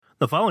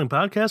The following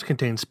podcast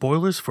contains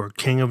spoilers for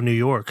King of New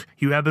York.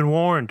 You have been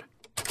warned.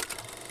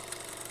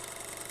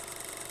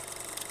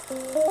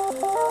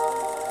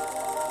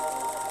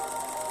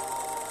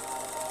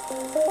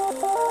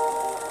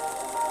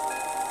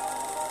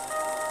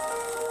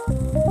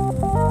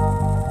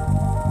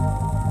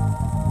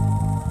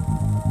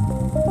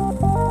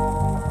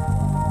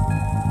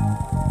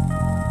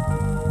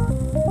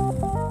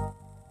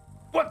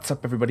 What's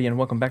up, everybody, and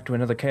welcome back to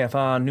another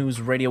KFR News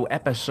Radio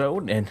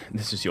episode. And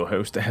this is your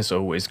host, as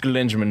always,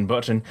 Glenjamin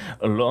Button,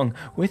 along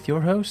with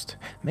your host,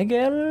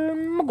 Miguel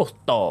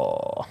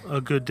Magosto. A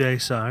good day,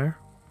 sire.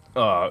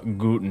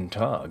 Guten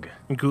Tag.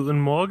 Guten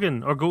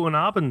Morgen, or Guten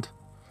Abend.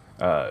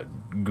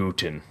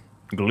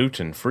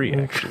 Gluten-free,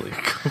 actually.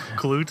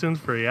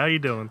 Gluten-free. How you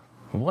doing?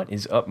 What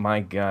is up, my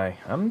guy?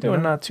 I'm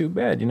doing not too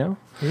bad, you know?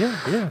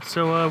 Yeah.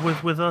 So,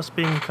 with us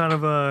being kind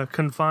of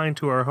confined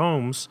to our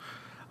homes,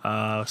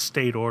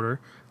 state order,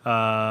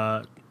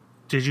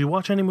 did you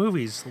watch any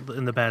movies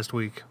in the past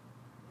week?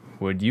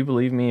 Would you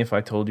believe me if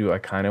I told you I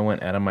kind of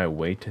went out of my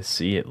way to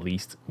see at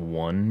least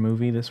one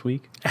movie this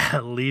week?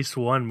 At least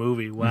one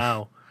movie.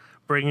 Wow.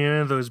 Bringing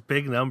in those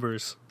big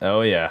numbers.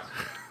 Oh, yeah.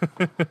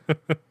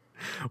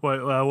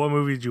 What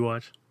movie did you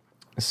watch?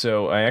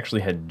 So I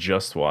actually had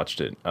just watched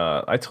it.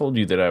 I told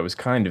you that I was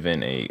kind of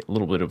in a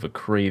little bit of a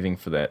craving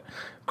for that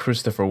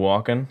Christopher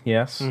Walken,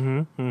 yes?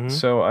 Mm-hmm.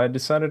 So I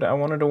decided I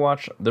wanted to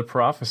watch The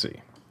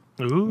Prophecy.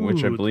 Ooh.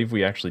 Which I believe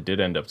we actually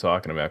did end up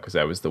talking about because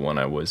that was the one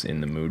I was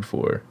in the mood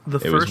for. The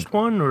first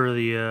one or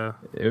the...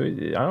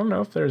 I don't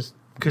know if there's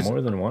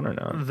more than one or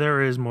not.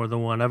 There is more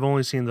than one. I've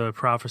only seen The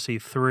Prophecy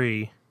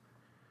 3.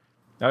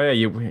 Oh,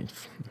 yeah,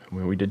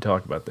 we did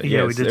talk about that. Yeah,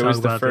 yes, we did it talk was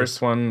about the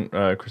first one.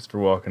 Christopher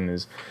Walken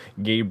is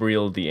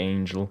Gabriel the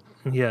Angel.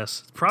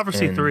 Yes.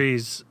 Prophecy 3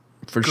 is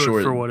for good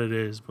sure for what it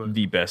is. But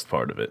the best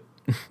part of it.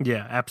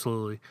 Yeah,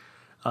 absolutely.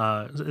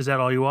 Is that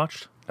all you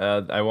watched?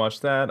 I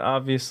watched that,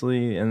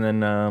 obviously, and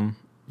then,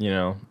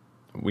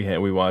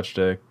 we watched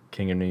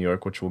King of New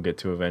York, which we'll get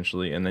to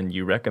eventually, and then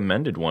you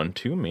recommended one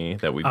to me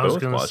that we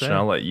both watched, and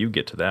I'll let you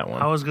get to that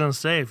one. I was going to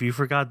say, if you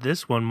forgot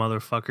this one,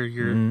 motherfucker,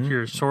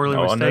 you're sorely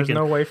mistaken. There's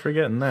no way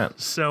forgetting that.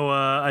 So,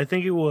 I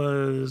think it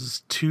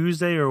was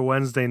Tuesday or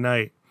Wednesday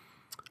night.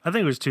 I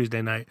think it was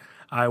Tuesday night.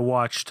 I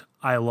watched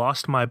I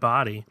Lost My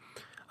Body.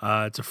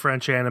 It's a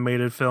French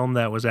animated film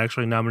that was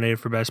actually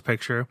nominated for Best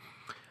Picture.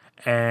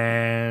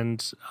 And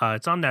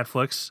it's on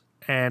Netflix.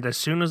 And as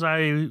soon as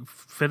I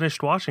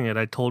finished watching it,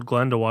 I told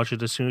Glenn to watch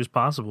it as soon as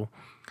possible.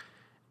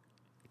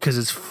 Because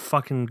it's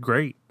fucking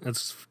great.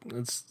 It's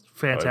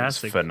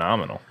fantastic. It's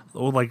phenomenal.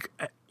 Like,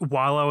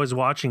 while I was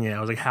watching it, I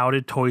was like, how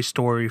did Toy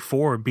Story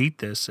 4 beat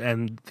this?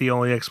 And the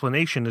only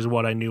explanation is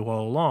what I knew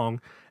all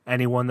along.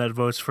 Anyone that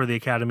votes for the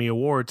Academy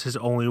Awards has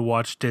only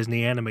watched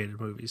Disney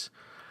animated movies.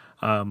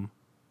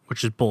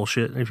 Which is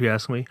bullshit, if you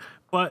ask me.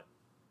 But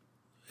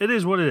it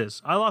is what it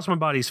is. I Lost My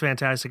Body is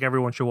fantastic.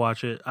 Everyone should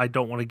watch it. I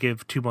don't want to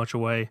give too much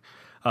away.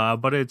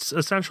 But it's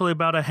essentially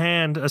about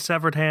a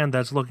severed hand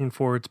that's looking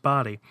for its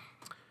body.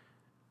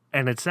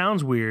 And it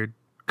sounds weird,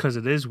 because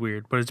it is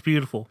weird, but it's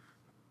beautiful.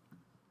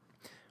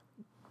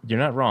 You're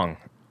not wrong.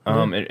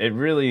 It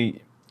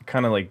really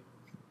kind of like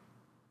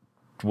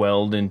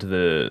dwelled into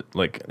there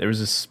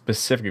was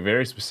a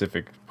very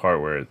specific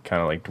part where it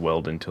kind of like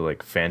dwelled into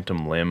like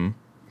phantom limb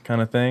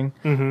kind of thing.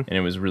 And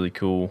it was really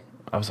cool.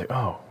 I was like,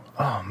 oh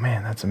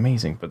man, that's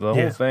amazing. But the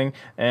whole thing,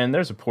 and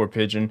there's a poor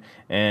pigeon,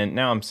 and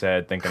now I'm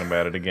sad thinking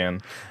about it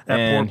again.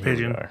 Poor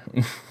pigeon.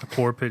 The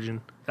poor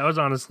pigeon. That was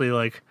honestly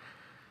like,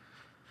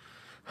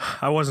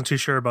 I wasn't too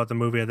sure about the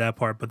movie at that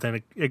part, but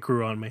then it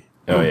grew on me.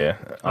 Oh yeah.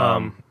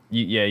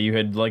 You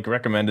had like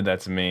recommended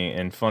that to me,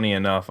 and funny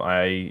enough,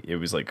 it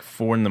was like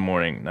 4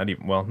 a.m.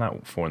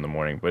 Not 4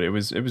 a.m, but it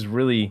was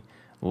really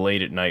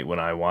late at night when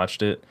I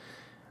watched it.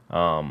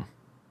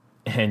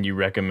 And you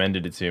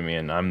recommended it to me,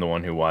 and I'm the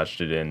one who watched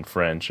it in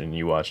French, and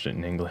you watched it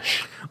in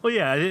English. Well,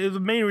 yeah, the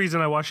main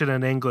reason I watched it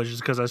in English is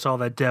because I saw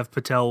that Dev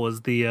Patel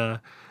was the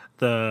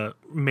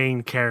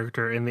main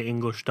character in the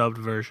English dubbed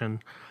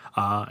version,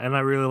 and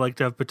I really like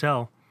Dev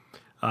Patel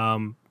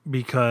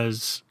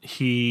because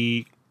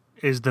he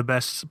is the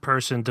best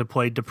person to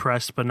play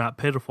depressed but not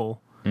pitiful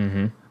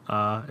in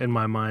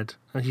my mind.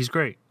 And he's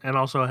great. And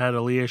also I had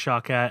Aaliyah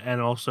Shawkat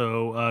and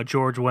also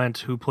George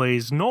Wendt, who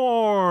plays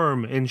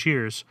Norm in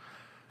Cheers.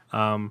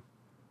 So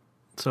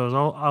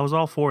I was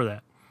all for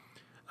that.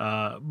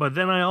 But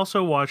then I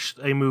also watched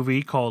a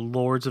movie called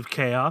Lords of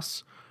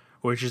Chaos,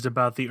 which is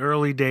about the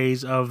early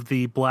days of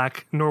the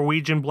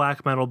Norwegian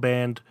black metal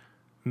band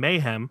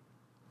Mayhem.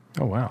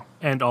 Oh wow!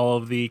 And all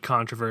of the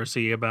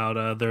controversy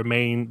about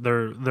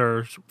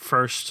their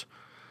first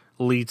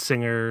lead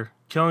singer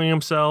killing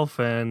himself,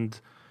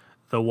 and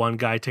the one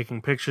guy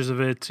taking pictures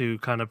of it to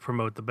kind of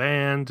promote the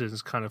band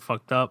is kind of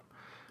fucked up.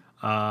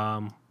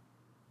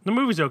 The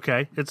movie's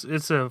okay.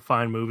 It's a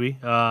fine movie.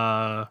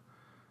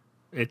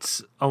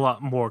 It's a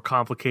lot more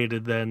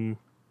complicated than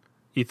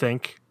you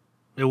think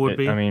it would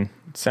be. I mean,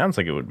 it sounds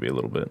like it would be a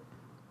little bit.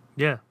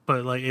 Yeah,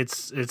 but like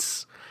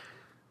it's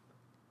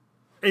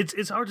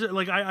hard to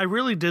like. I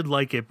really did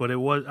like it, but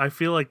I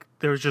feel like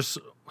there's just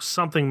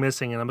something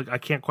missing, and I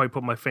can't quite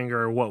put my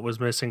finger on what was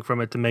missing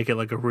from it to make it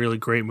like a really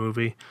great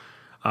movie.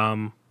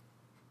 But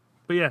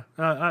yeah,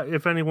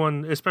 if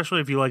anyone,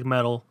 especially if you like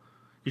metal,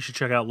 you should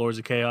check out Lords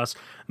of Chaos.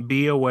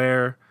 Be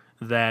aware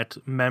that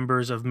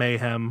members of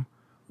Mayhem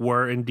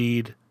were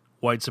indeed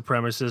white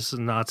supremacists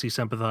and Nazi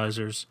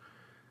sympathizers.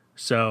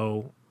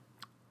 So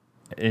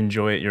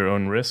enjoy at your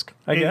own risk,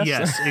 I guess.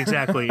 Yes,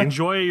 exactly.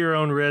 Enjoy at your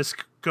own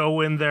risk.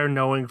 Go in there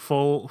knowing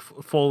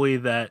fully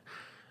that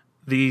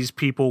these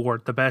people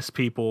weren't the best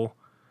people.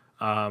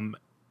 And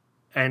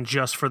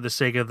just for the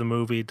sake of the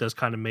movie, it does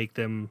kind of make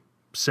them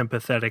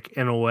sympathetic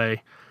in a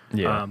way.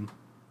 Yeah.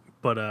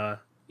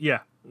 Yeah,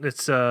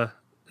 it's a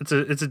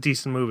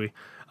decent movie.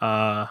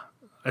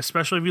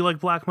 Especially if you like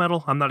black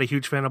metal. I'm not a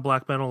huge fan of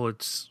black metal.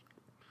 It's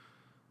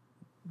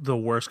the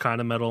worst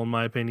kind of metal in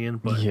my opinion,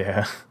 but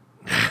yeah.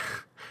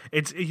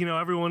 It's,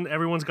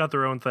 everyone's got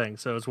their own thing,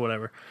 so it's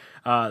whatever.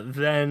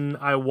 Then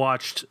I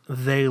watched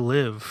They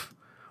Live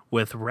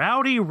with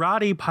Rowdy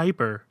Roddy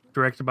Piper,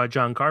 directed by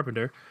John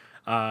Carpenter.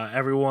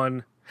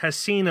 Everyone has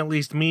seen at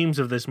least memes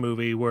of this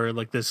movie where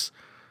like this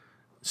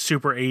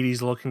super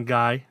 80s looking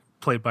guy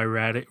played by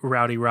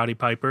Rowdy Roddy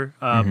Piper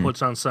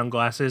puts on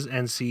sunglasses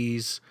and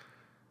sees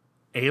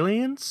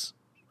aliens,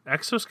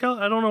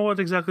 exoskeleton. I don't know what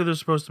exactly they're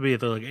supposed to be.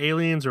 They're like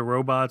aliens or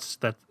robots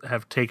that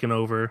have taken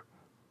over.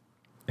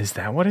 Is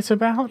that what it's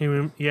about?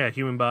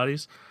 Human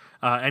bodies.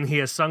 And he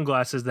has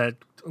sunglasses that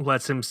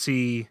lets him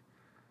see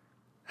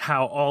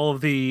how all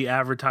of the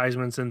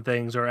advertisements and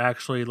things are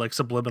actually like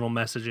subliminal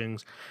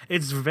messagings.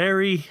 It's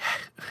very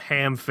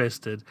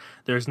ham-fisted.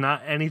 There's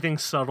not anything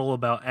subtle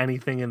about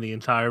anything in the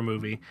entire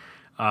movie,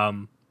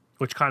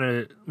 which kind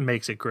of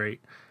makes it great.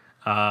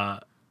 Yeah,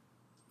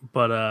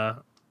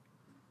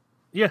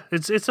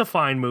 it's a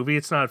fine movie.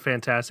 It's not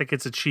fantastic.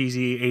 It's a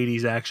cheesy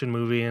 80s action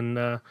movie, and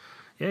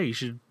yeah, you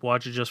should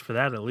watch it just for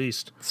that at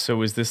least. So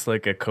was this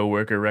like a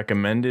coworker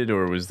recommended,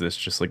 or was this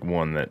just like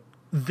one that...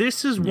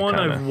 This is one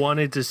I've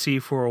wanted to see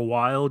for a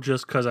while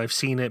just because I've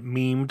seen it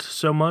memed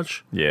so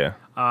much. Yeah.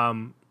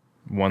 One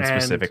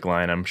specific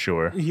line, I'm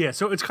sure. Yeah,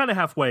 so it's kind of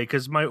halfway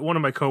because one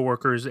of my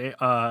coworkers,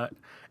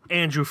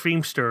 Andrew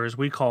Feemster, as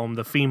we call him,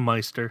 the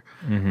Feemmeister.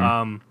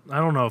 I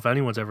don't know if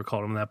anyone's ever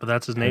called him that, but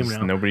that's his name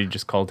now. Nobody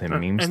just called him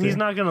Memester. And he's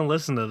not going to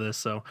listen to this,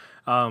 so...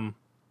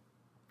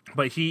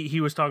 but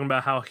he was talking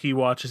about how he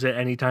watches it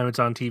anytime it's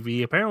on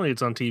TV. Apparently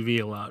it's on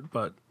TV a lot,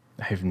 but...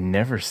 I've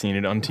never seen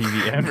it on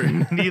TV ever.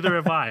 Neither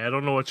have I. I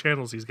don't know what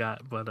channels he's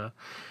got, but...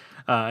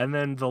 and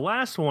then the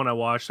last one I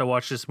watched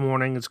this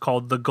morning. It's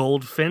called The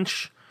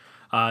Goldfinch.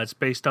 It's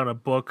based on a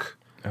book.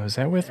 Oh, is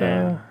that with...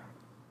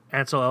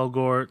 Ansel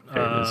Elgort.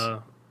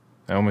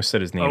 I almost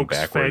said his name Oaks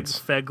backwards.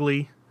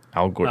 Fegley.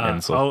 Elgort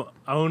Ansel.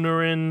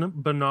 Onerin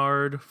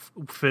Bernard,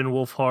 Finn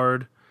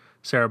Wolfhard,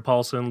 Sarah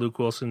Paulson, Luke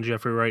Wilson,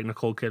 Jeffrey Wright,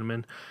 Nicole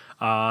Kidman.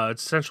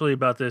 It's essentially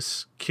about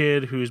this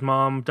kid whose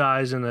mom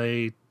dies in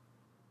a...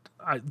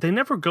 they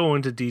never go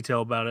into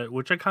detail about it,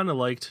 which I kind of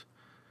liked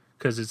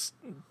because it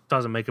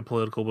doesn't make it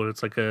political, but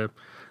it's like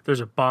there's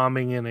a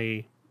bombing in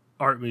a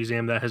art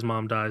museum that his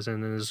mom dies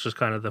in, and it's just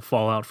kind of the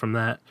fallout from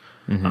that.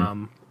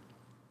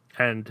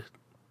 And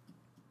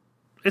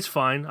it's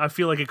fine. I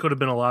feel like it could have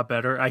been a lot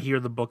better. I hear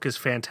the book is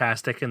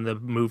fantastic and the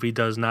movie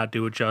does not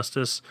do it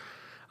justice.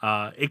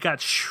 It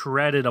got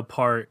shredded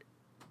apart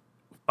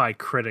by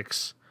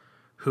critics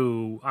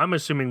who, I'm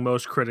assuming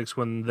most critics,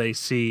 when they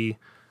see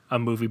a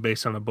movie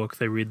based on a book,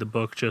 they read the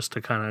book just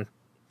to kind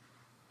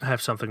of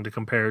have something to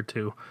compare it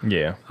to.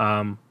 Yeah.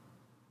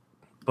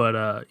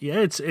 Yeah,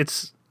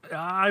 it's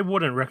I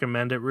wouldn't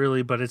recommend it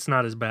really, but it's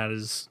not as bad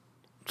as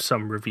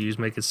some reviews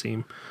make it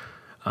seem.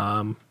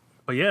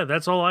 But yeah,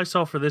 that's all I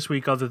saw for this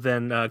week other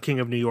than King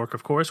of New York,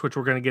 of course, which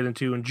we're going to get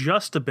into in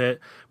just a bit.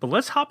 But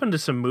let's hop into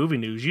some movie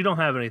news. You don't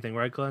have anything,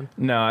 right, Glenn?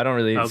 No, I don't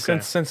really. Okay.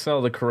 Since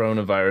all the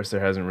coronavirus, there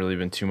hasn't really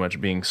been too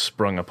much being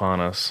sprung upon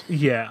us.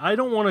 Yeah, I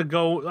don't want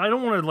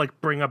to like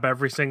bring up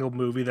every single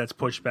movie that's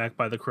pushed back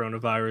by the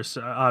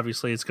coronavirus.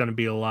 Obviously, it's going to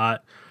be a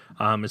lot,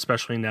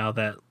 especially now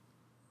that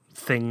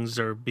things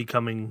are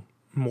becoming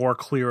more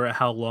clear at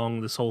how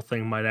long this whole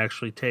thing might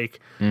actually take.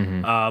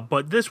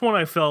 But this one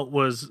I felt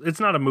it's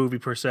not a movie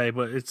per se,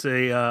 but it's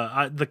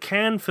the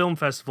Cannes Film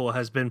Festival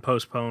has been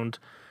postponed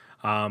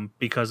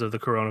because of the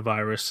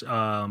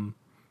coronavirus.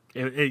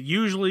 It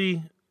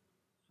usually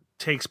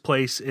takes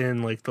place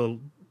in like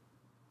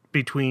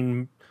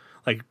between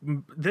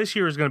this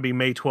year is going to be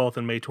May 12th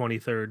and May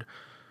 23rd.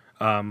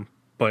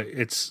 But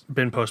it's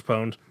been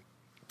postponed.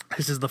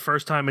 This is the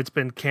first time it's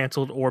been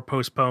canceled or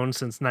postponed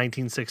since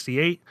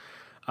 1968.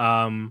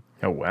 Oh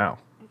wow!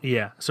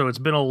 Yeah, so it's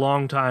been a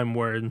long time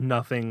where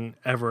nothing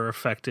ever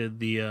affected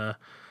the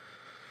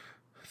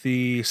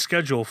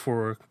schedule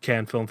for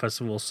Cannes Film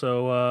Festival.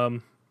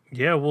 So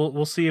yeah,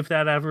 we'll see if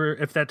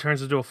that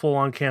turns into a full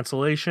on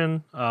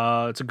cancellation.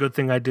 It's a good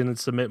thing I didn't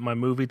submit my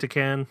movie to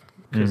Cannes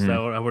because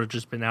I would have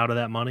just been out of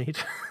that money.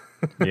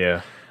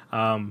 Yeah.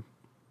 But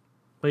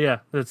yeah,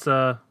 that's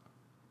a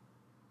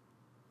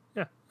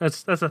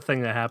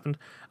thing that happened.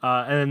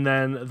 And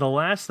then the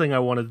last thing I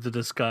wanted to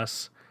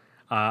discuss.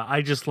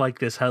 I just like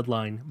this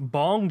headline.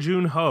 Bong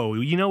Joon-ho.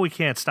 You know we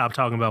can't stop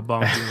talking about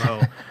Bong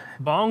Joon-ho.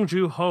 Bong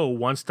Joon-ho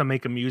wants to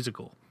make a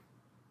musical.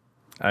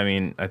 I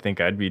mean, I think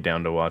I'd be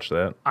down to watch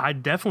that.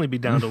 I'd definitely be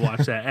down to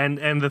watch that.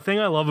 And the thing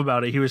I love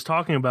about it, he was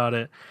talking about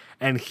it,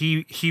 and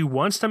he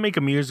wants to make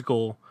a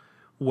musical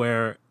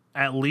where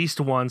at least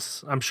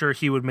once, I'm sure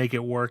he would make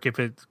it work if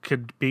it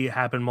could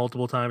happen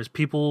multiple times.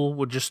 People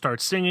would just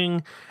start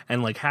singing,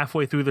 and like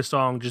halfway through the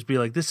song, just be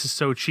like, "This is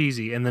so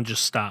cheesy," and then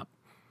just stop.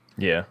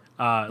 Yeah.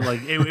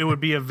 Like it would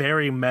be a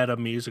very meta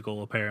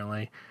musical,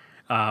 apparently,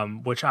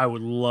 which I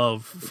would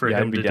love for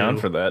him to do. I'd be down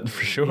for that,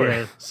 for sure.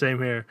 Yeah, same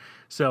here.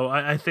 So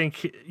I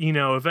think,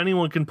 if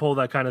anyone can pull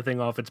that kind of thing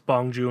off, it's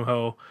Bong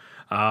Joon-ho.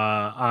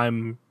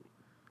 I'm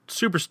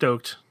super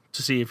stoked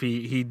to see if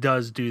he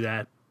does do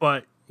that.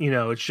 But,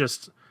 it's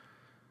just,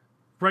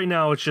 right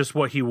now it's just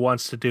what he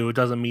wants to do. It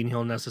doesn't mean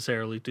he'll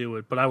necessarily do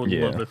it. But I would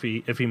love if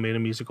he made a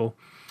musical.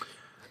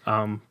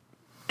 Do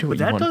what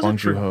you want, Bong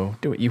Joon-ho.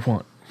 Do what you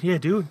want. Yeah,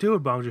 do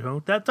it, Bong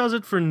Joon-ho. That does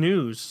it for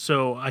news.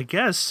 So I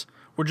guess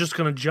we're just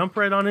going to jump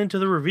right on into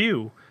the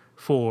review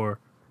for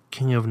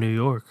King of New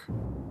York.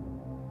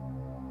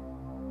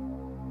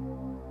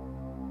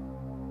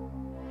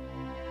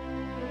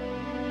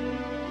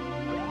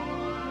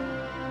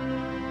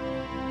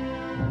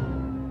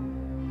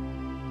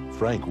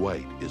 Frank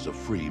White is a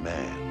free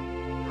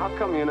man. How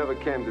come you never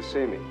came to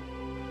see me?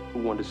 Who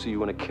wanted to see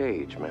you in a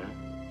cage, man?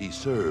 He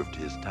served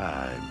his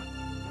time.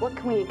 What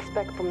can we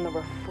expect from the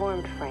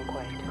reformed Frank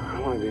White? I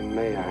want to be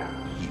mayor.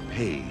 He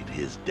paid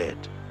his debt.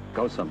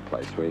 Go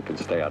someplace where you can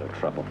stay out of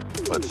trouble.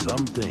 But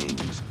some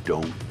things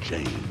don't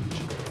change.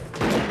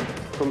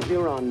 From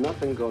here on,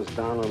 nothing goes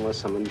down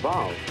unless I'm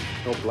involved.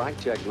 No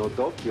blackjack, no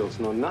dope deals,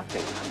 no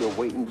nothing. I've been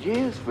waiting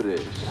years for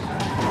this.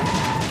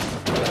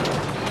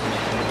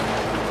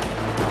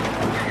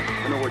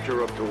 I know what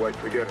you're up to, White.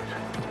 Forget it.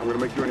 I'm gonna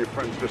make you and your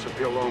friends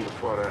disappear long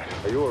before that.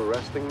 Are you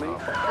arresting me?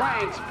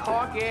 Frank's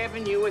Park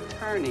Avenue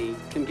attorney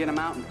can get him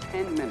out in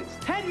 10 minutes.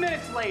 10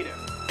 minutes later!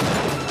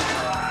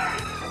 I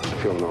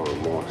feel no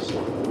remorse.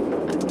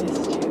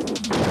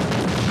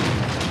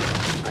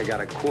 I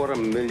got a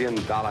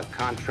 $250,000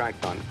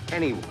 contract on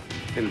anyone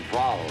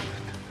involved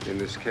in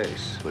this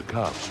case. The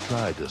cops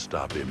tried to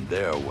stop him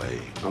their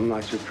way. I'm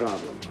not your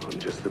problem. I'm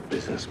just a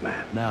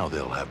businessman. Now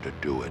they'll have to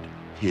do it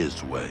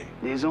his way.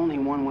 There's only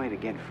one way to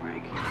get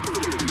Frank.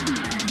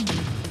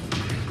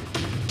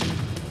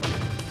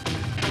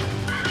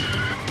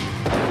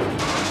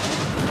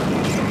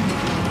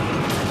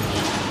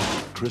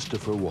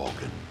 Christopher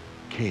Walken,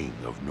 King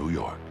of New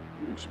York.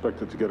 You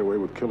expected to get away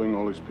with killing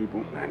all these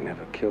people? I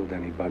never killed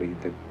anybody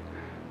that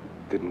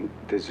didn't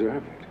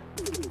deserve it.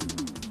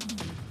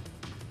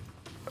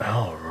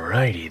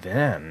 Alrighty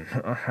then.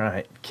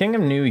 Alright. King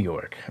of New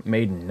York,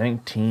 made in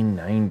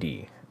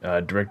 1990.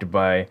 Directed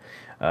by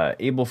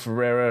Abel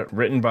Ferrara,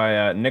 written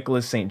by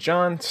Nicholas St.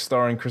 John,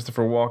 starring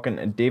Christopher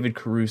Walken, David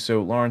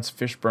Caruso, Lawrence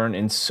Fishburne,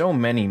 and so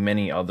many,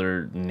 many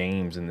other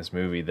names in this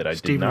movie that I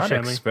did not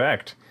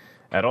expect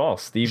at all.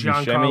 Steve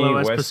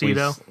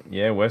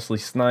Buscemi, Wesley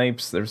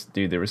Snipes.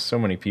 There was so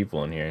many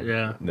people in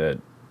here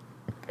that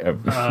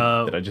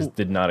that I just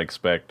did not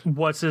expect.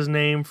 What's his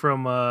name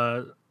from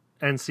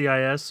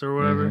NCIS or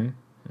whatever?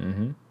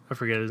 I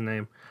forget his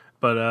name,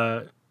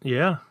 but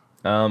yeah.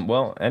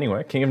 Well,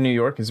 anyway, King of New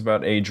York is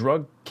about a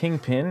drug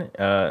kingpin,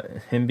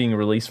 him being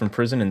released from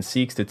prison and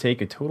seeks to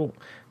take a total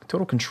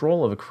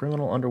control of a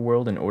criminal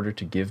underworld in order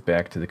to give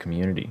back to the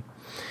community.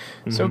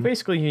 So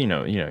basically,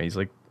 he's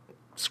like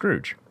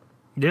Scrooge.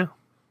 Yeah.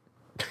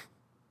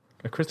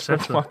 A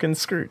Christopher Walken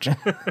Scrooge.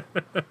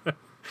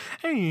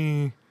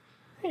 Hey.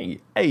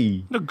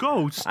 Hey. The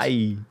ghost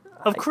Hey.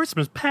 of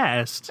Christmas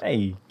past.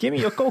 Hey, give me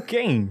your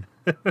cocaine.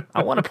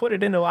 I want to put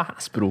it into a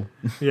hospital.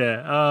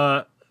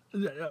 Yeah.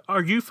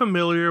 Are you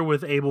familiar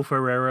with Abel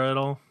Ferrara at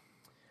all?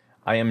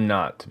 I am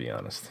not, to be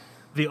honest.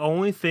 The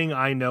only thing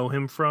I know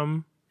him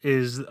from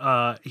is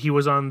he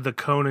was on the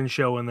Conan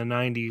show in the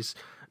 90s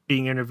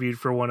being interviewed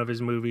for one of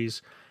his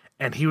movies,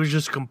 and he was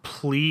just a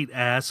complete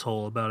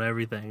asshole about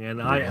everything. And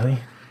really?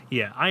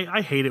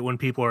 I hate it when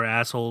people are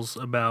assholes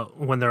about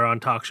when they're on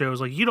talk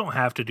shows. Like, you don't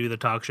have to do the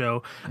talk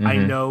show. I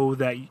know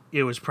that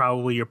it was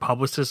probably your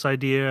publicist's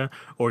idea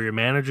or your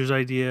manager's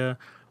idea,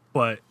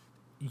 but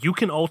you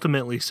can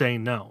ultimately say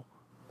no.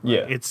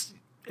 Yeah.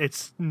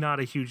 It's not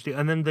a huge deal.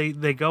 And then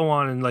they go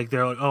on and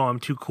they're like, oh, I'm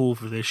too cool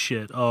for this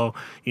shit. Oh,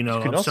 you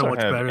I'm also so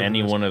much have better than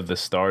any this. one of the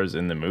stars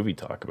in the movie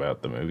talk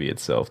about the movie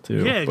itself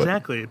too. Yeah,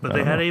 exactly. But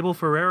they had Abel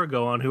Ferrara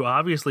go on, who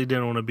obviously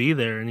didn't want to be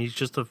there, and he's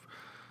just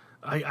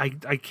I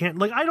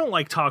can't, I don't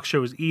like talk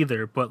shows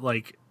either, but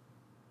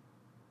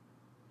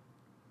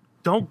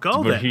don't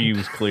go there. But he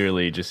was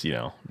clearly just,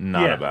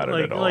 not about it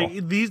at all.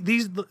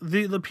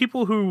 The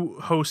people who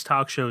host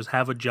talk shows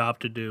have a job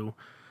to do.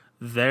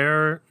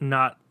 They're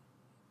not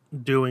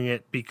doing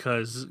it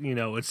because,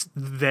 it's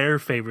their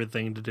favorite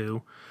thing to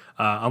do.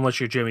 Unless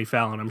you're Jimmy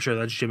Fallon. I'm sure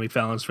that's Jimmy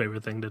Fallon's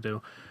favorite thing to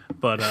do.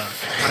 But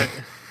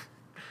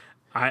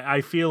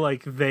I feel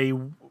like they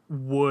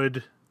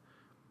would,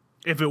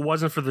 if it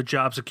wasn't for the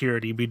job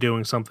security, be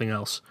doing something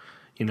else.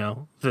 you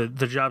know,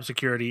 the job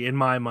security in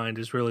my mind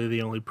is really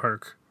the only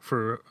perk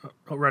for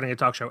running a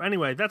talk show.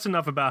 Anyway, that's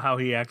enough about how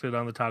he acted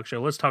on the talk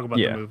show. Let's talk about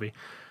the movie.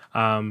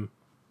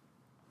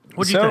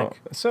 What do you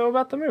think? So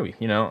about the movie,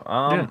 you know,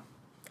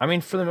 I mean,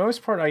 for the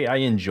most part, I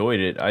enjoyed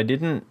it. I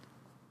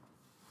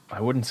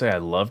wouldn't say I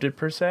loved it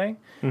per se.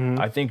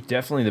 I think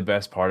definitely the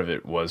best part of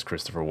it was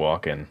Christopher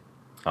Walken,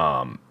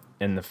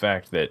 and the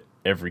fact that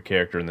every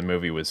character in the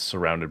movie was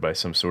surrounded by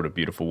some sort of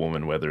beautiful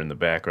woman, whether in the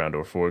background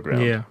or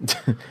foreground. Yeah.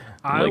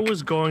 I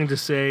was going to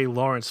say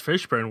Lawrence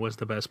Fishburne was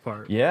the best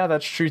part. Yeah,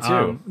 that's true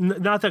too.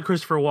 Not that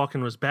Christopher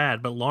Walken was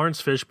bad, but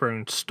Lawrence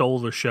Fishburne stole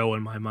the show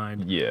in my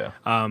mind. Yeah.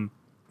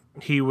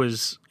 He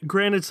was,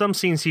 granted, some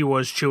scenes he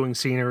was chewing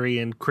scenery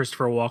and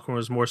Christopher Walken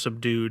was more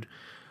subdued.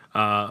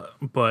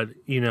 But,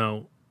 you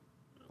know,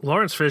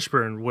 Lawrence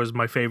Fishburne was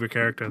my favorite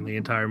character in the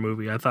entire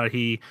movie. I thought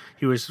he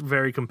was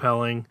very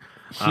compelling.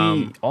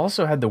 He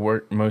also had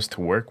the most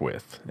to work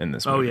with in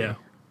this movie. Oh, yeah,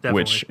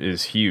 definitely. Which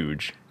is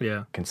huge.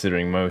 Yeah.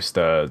 Considering most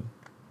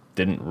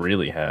didn't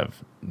really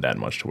have that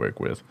much to work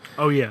with.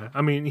 Oh, yeah.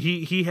 I mean,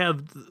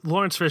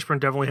 Lawrence Fishburne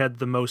definitely had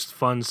the most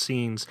fun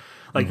scenes.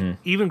 Like,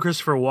 even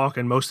Christopher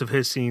Walken, most of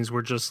his scenes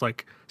were just,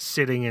 like,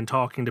 sitting and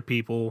talking to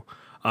people.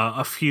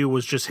 A few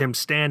was just him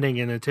standing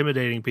and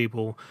intimidating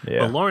people. Yeah.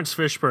 But Lawrence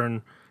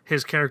Fishburne,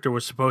 his character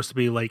was supposed to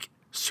be, like,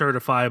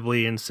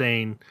 certifiably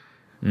insane.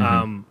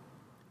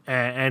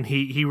 And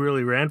he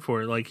really ran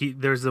for it. Like,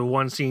 there's the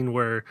one scene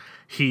where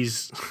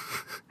he's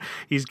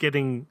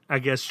getting, I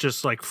guess,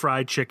 just like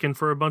fried chicken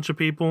for a bunch of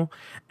people,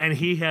 and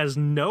he has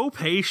no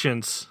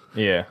patience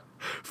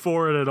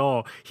for it at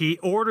all. He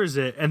orders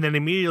it and then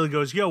immediately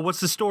goes, "Yo,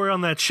 what's the story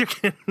on that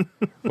chicken?"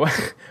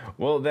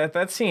 Well,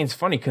 that scene's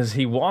funny because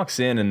he walks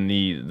in and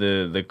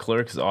the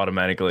clerk is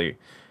automatically,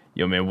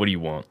 "Yo, man, what do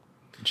you want?"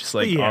 Just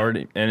like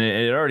already, and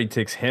it already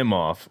ticks him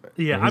off.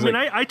 Yeah, I mean,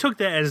 I took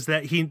that as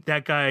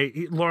that guy,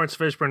 Lawrence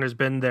Fishburne, has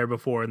been there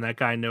before, and that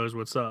guy knows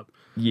what's up.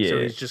 Yeah,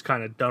 so he's just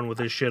kind of done with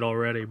his shit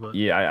already. But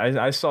yeah,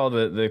 I saw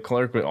the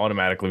clerk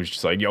automatically was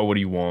just like, "Yo, what do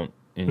you want?"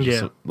 And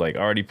just like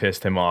already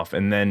pissed him off,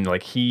 and then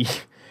like he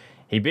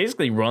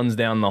basically runs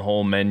down the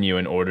whole menu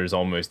and orders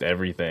almost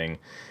everything.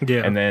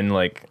 Yeah, and then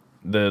like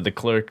the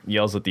clerk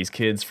yells at these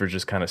kids for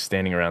just kind of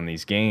standing around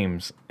these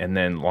games, and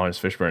then Lawrence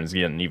Fishburne is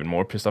getting even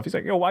more pissed off. He's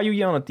like, "Yo, why are you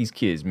yelling at these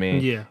kids,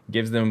 man?" Yeah.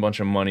 Gives them a bunch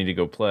of money to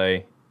go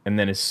play, and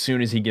then as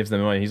soon as he gives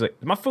them money, he's like,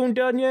 "Is my phone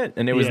done yet?"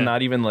 And it was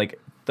not even like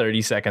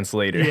 30 seconds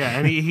later. Yeah,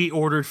 and he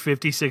ordered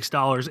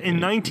 $56 in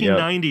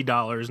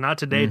 $1990, not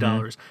today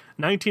dollars.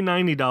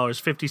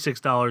 $1990,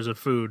 $56 of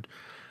food.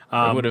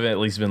 It would have at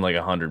least been like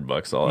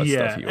 $100, all that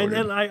stuff he ordered.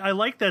 And I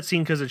like that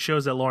scene because it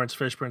shows that Lawrence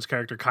Fishburne's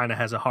character kind of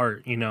has a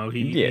heart. You know,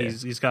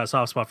 he's got a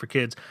soft spot for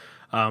kids.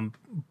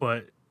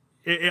 But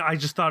I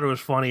just thought it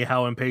was funny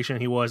how impatient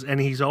he was, and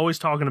he's always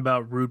talking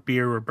about root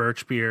beer or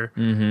birch beer.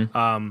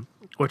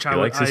 Which he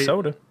likes his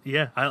soda.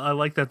 Yeah, I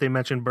like that they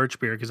mentioned birch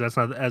beer because that's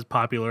not as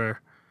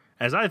popular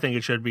as I think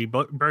it should be.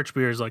 But birch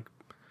beer is like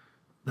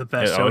the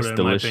best soda. It's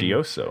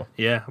delicioso.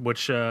 Yeah,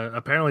 which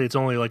apparently it's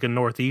only like a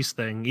Northeast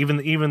thing.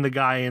 Even the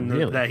guy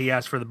that he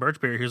asked for the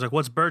birch beer, he was like,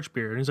 "What's birch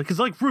beer?" And he's like, "It's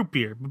like root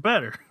beer, but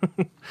better."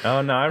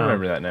 Oh no, I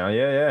remember that now.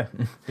 Yeah.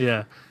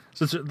 Yeah.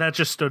 So that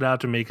just stood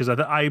out to me because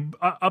I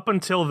up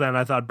until then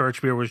I thought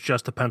birch beer was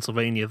just a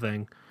Pennsylvania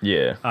thing.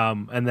 Yeah.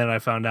 And then I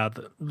found out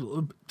that,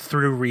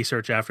 through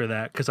research after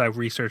that, because I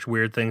research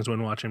weird things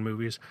when watching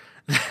movies,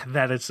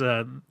 that it's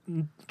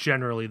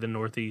generally the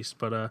Northeast.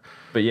 But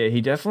yeah,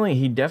 he definitely.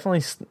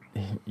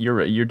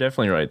 You're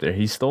definitely right there.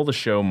 He stole the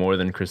show more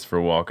than Christopher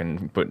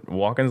Walken. But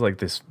Walken's like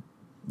this.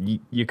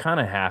 You kind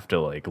of have to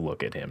like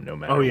look at him no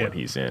matter what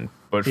he's in.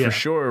 But for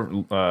sure,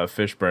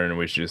 Fishburne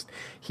was just,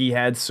 he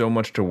had so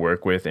much to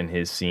work with in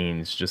his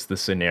scenes, just the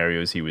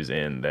scenarios he was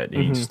in, that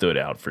he stood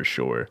out for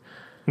sure.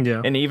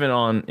 Yeah. And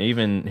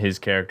even his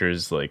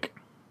character's like,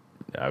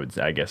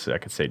 I guess I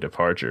could say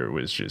departure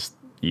was just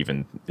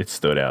it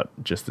stood out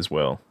just as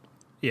well.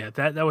 Yeah,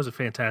 that was a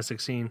fantastic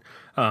scene.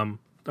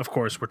 Of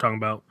course, we're talking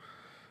about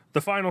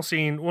the final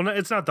scene. Well,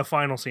 it's not the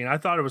final scene. I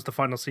thought it was the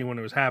final scene when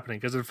it was happening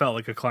because it felt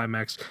like a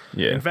climax.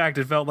 Yeah. In fact,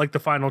 it felt like the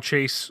final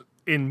chase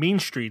in Mean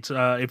Streets,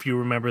 if you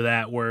remember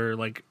that, where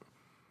like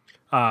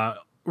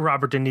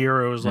Robert De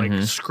Niro was like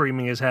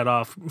screaming his head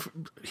off.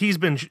 He's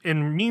been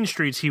in Mean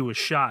Streets. He was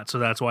shot, so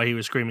that's why he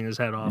was screaming his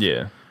head off.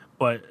 Yeah.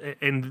 But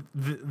in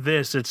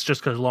this, it's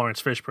just because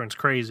Lawrence Fishburne's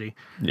crazy.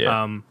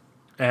 Yeah.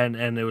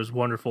 And it was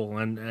wonderful,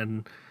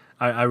 and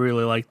I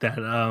really liked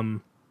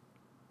that.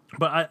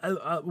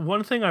 But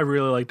one thing I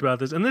really liked about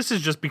this, and this is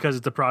just because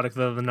it's a product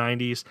of the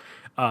 90s,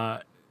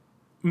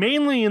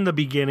 mainly in the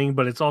beginning,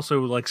 but it's also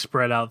like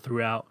spread out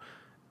throughout.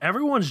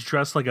 Everyone's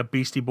dressed like a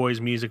Beastie Boys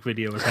music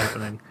video is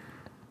happening.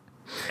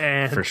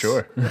 And for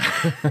sure.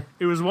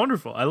 It was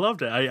wonderful. I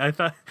loved it. I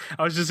thought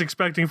I was just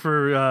expecting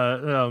for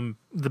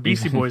the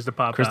Beastie Boys to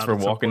pop Christopher out.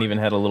 Christopher Walken even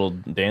had a little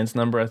dance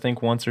number, I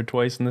think, once or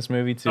twice in this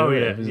movie, too. Oh,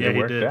 yeah. It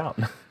worked out.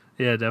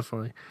 Yeah,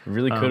 definitely. It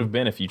really could have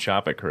been if you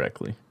chop it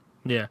correctly.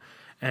 Yeah.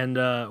 And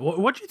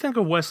what do you think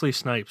of Wesley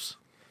Snipes?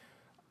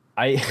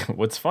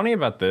 What's funny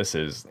about this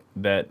is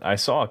that I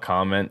saw a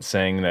comment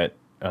saying that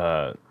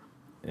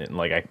and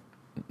like I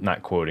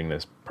not quoting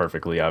this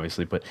perfectly,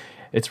 obviously, but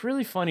it's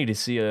really funny to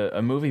see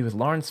a movie with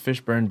Lawrence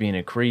Fishburne being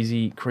a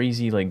crazy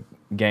like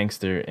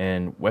gangster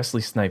and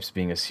Wesley Snipes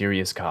being a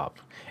serious cop.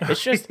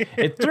 It's just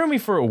it threw me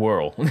for a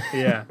whirl.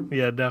 Yeah,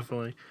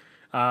 definitely.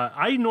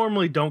 I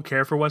normally don't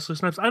care for Wesley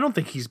Snipes. I don't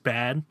think he's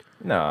bad.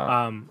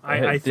 No.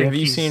 I think have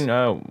you seen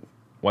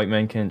White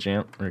Men Can't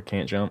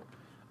Jump?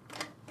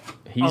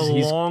 He's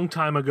long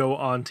time ago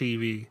on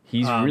TV.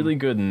 He's really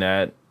good in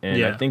that, and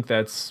yeah. I think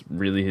that's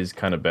really his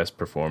kind of best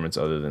performance,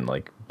 other than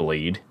like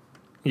Blade.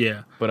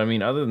 Yeah, but I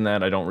mean, other than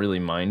that, I don't really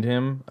mind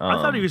him.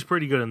 I thought he was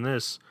pretty good in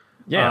this.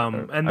 Yeah,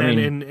 and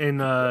then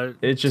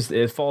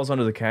it falls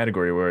under the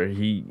category where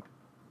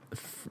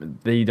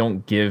they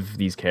don't give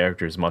these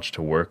characters much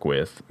to work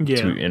with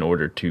in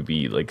order to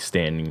be like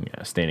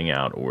standing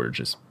out or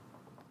just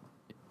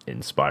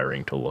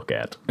inspiring to look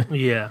at.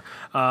 Yeah.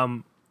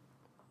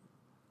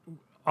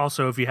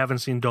 Also, if you haven't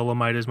seen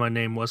Dolomite Is My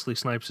Name, Wesley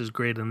Snipes is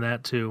great in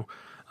that too.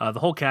 The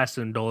whole cast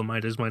in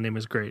Dolomite Is My Name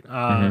is great.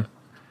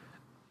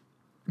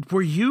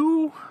 Were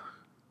you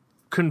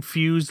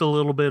confused a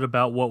little bit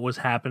about what was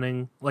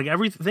happening? Like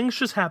things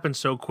just happened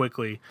so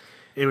quickly.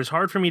 It was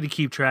hard for me to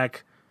keep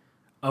track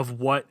of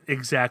what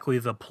exactly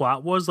the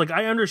plot was. Like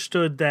I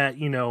understood that,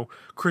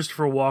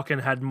 Christopher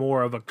Walken had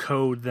more of a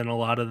code than a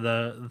lot of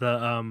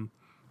the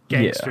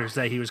gangsters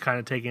that he was kind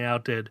of taking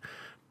out did.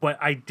 But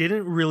I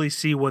didn't really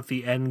see what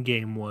the end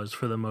game was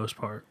for the most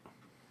part.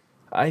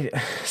 I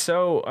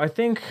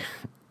think,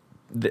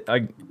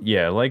 I'm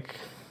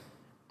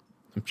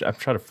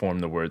trying to form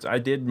the words. I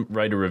did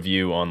write a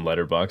review on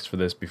Letterboxd for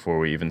this before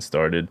we even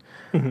started.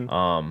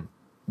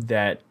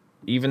 That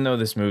even though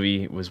this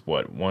movie was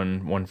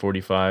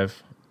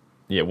 145,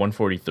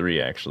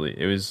 143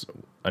 actually. It was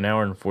an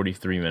hour and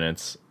 43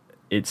 minutes.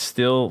 It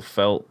still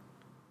felt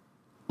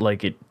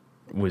like it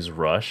was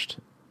rushed.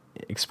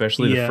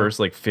 Especially the first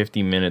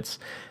 50 minutes,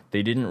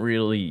 they didn't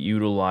really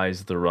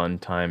utilize the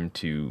runtime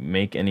to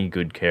make any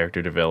good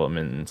character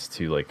developments,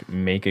 to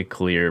make a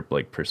clear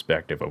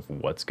perspective of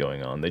what's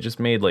going on. They just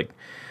made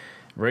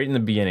right in the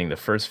beginning, the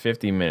first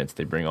 50 minutes,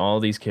 they bring all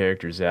these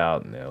characters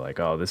out and they're like,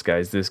 oh, this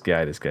guy's this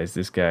guy, this guy's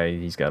this guy,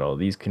 he's got all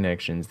these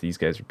connections, these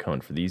guys are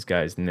coming for these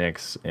guys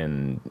next.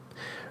 And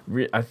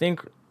I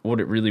think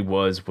what it really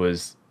was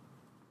Christopher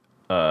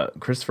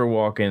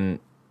Walken,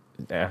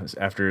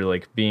 after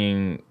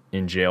being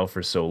in jail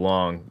for so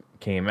long,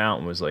 came out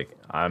and was like,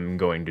 I'm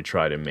going to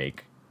try to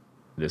make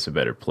this a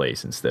better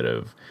place instead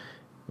of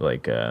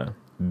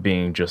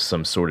being just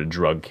some sort of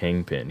drug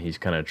kingpin. He's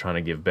kind of trying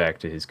to give back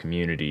to his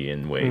community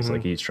in ways.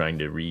 He's trying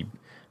to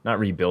not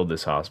rebuild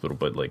this hospital,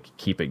 but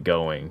keep it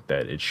going,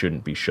 that it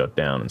shouldn't be shut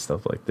down and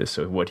stuff like this.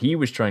 So what he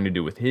was trying to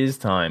do with his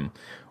time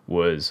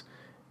was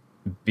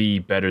be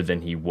better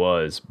than he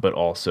was, but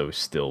also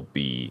still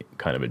be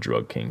kind of a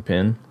drug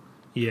kingpin.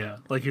 Yeah,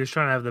 he was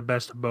trying to have the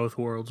best of both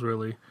worlds,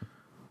 really.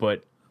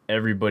 But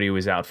everybody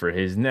was out for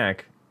his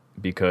neck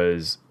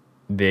because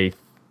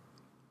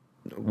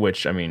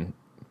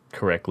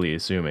correctly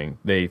assuming,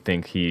 they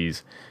think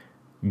he's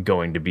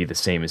going to be the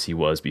same as he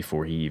was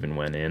before he even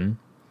went in.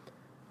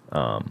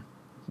 And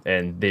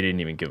they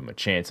didn't even give him a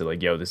chance. They're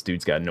like, yo, this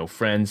dude's got no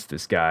friends.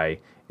 This guy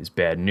is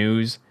bad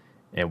news,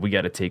 and we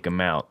got to take him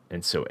out.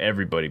 And so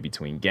everybody,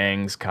 between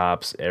gangs,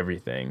 cops,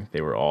 everything,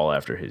 they were all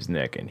after his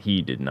neck, and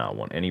he did not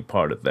want any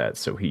part of that.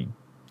 So he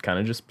kind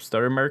of just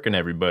started murking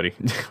everybody,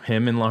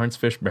 him and Lawrence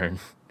Fishburne.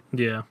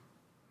 Yeah.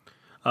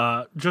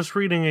 Just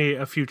reading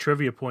a few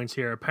trivia points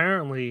here.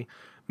 Apparently,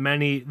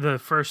 the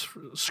first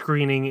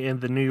screening in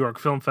the New York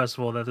Film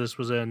Festival that this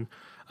was in,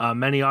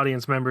 many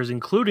audience members,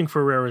 including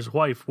Ferrera's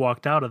wife,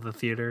 walked out of the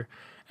theater.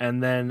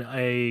 And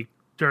then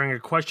during a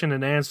question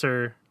and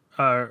answer,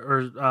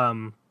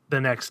 the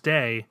next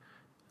day,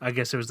 I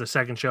guess it was the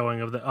second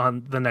showing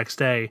on the next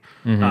day,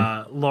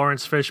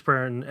 Lawrence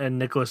Fishburne and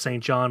Nicholas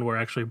St. John were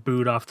actually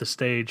booed off the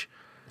stage.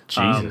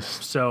 Jesus.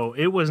 So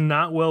it was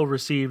not well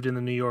received in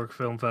the New York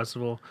Film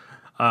Festival.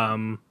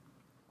 And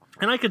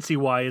I could see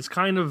why. It's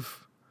kind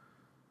of...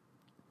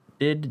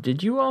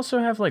 Did you also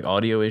have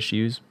audio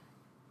issues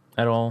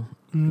at all?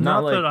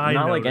 Not that I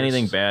noticed.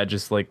 Anything bad,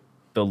 just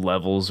the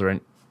levels or...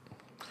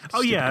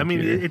 Oh yeah, I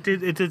mean it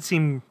did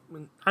seem,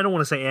 I don't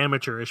want to say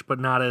amateurish, but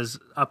not as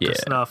up to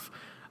snuff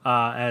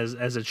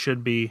as it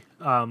should be.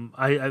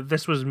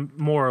 This was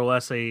more or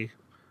less a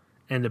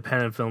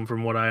independent film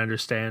from what I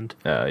understand.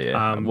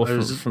 Yeah.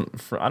 Well,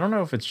 I don't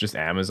know if it's just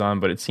Amazon,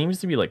 but it seems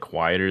to be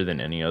quieter than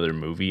any other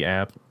movie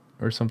app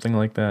or something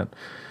like that.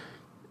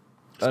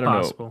 I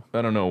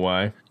don't know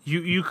why.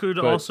 You could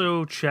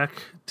also check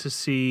to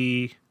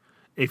see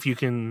if you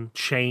can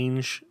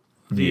change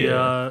the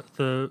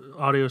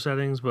audio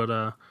settings,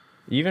 but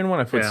even when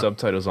I put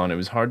subtitles on, it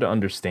was hard to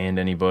understand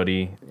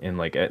anybody, and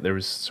there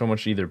was so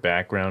much either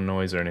background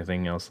noise or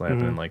anything else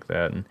happening like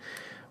that. And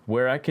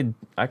where I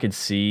could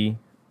see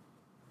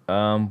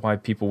why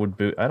people would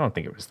boo. I don't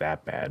think it was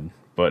that bad,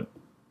 but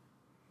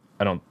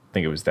I don't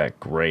think it was that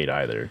great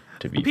either,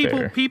 to be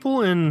fair.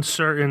 People in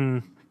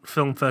certain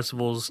film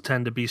festivals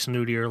tend to be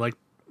snootier.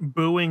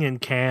 Booing in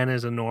Cannes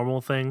is a normal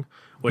thing,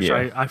 which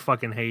I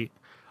fucking hate.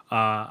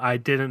 I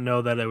didn't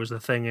know that it was a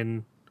thing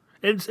in.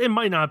 It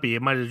might not be.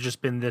 It might have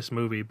just been this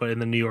movie, but in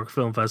the New York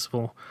Film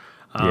Festival.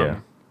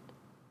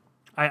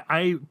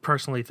 I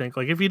personally think,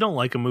 like, if you don't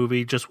like a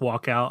movie, just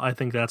walk out. I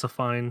think that's a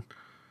fine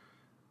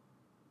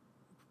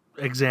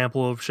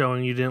example of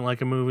showing you didn't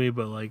like a movie,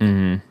 but, like,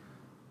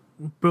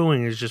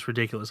 booing is just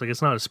ridiculous. Like,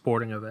 it's not a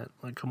sporting event.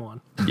 Like, come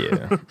on.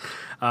 Yeah.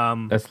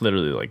 That's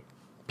literally, like,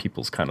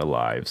 people's kind of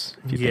lives,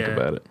 if you think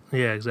about it.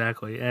 Yeah,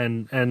 exactly.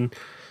 And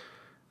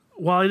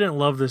while I didn't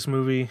love this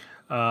movie,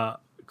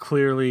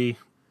 clearly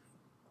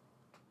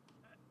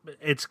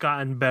it's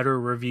gotten better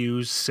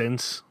reviews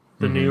since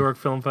the New York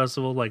Film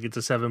Festival. Like, it's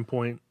a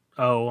 7.0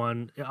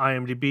 on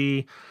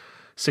IMDb,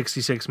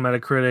 66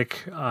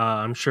 Metacritic.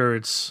 I'm sure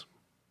it's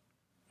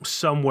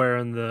somewhere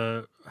in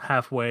the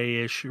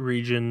halfway-ish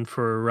region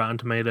for Rotten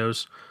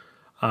Tomatoes.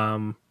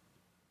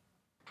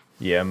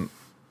 Yeah,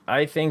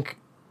 I think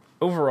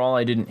overall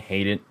I didn't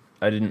hate it.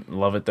 I didn't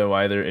love it though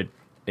either.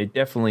 It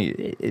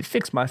definitely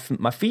fixed my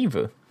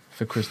fever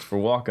for Christopher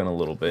Walken a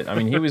little bit. I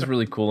mean, he was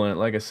really cool in it.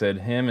 Like I said,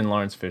 him and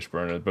Lawrence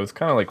Fishburne are both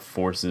kind of like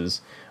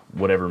forces,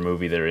 whatever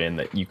movie they're in,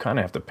 that you kind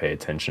of have to pay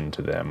attention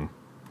to them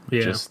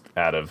just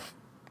out of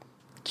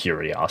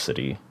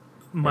curiosity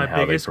and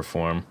how they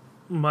perform.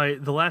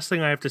 The last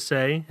thing I have to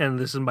say, and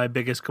this is my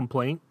biggest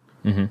complaint,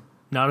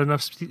 not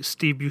enough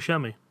Steve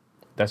Buscemi.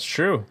 That's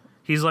true.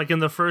 He's like in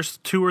the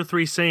first 2 or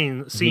 3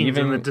 scenes and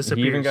then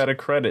disappears. He even got a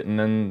credit and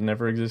then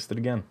never existed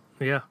again.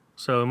 Yeah,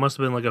 so it must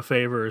have been like a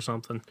favor or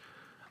something.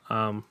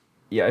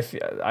 Yeah,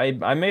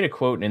 I made a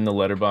quote in the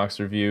Letterboxd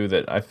review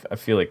that I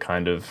feel like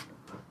kind of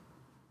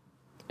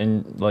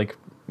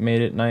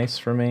made it nice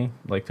for me,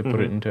 like to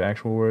put it into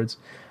actual words.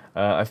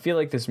 I feel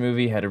like this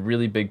movie had a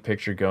really big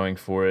picture going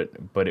for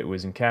it, but it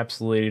was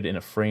encapsulated in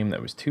a frame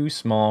that was too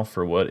small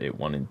for what it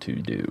wanted to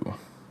do.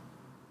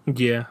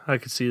 Yeah, I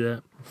could see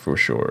that. For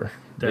sure.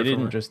 Definitely. They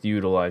didn't just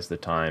utilize the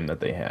time that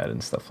they had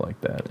and stuff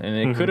like that. And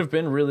it could have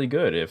been really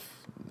good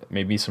if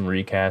maybe some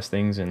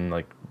recastings and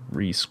like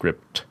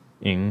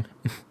re-scripting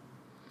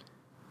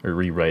or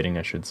rewriting,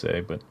 I should say.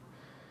 But,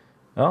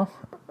 well,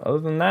 other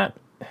than that,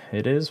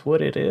 it is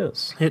what it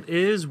is. It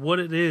is what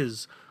it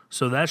is.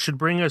 So that should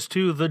bring us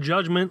to the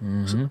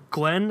judgment.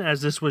 Glenn,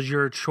 as this was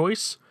your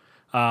choice,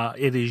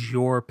 it is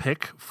your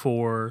pick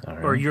for,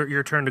 or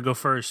your turn to go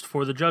first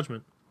for the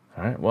judgment.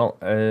 All right. Well,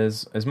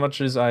 as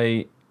much as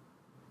I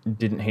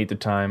didn't hate the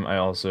time, I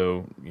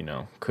also,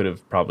 could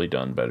have probably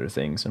done better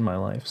things in my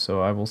life.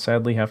 So I will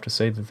sadly have to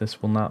say that this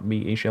will not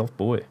be a Shelf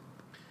Boy.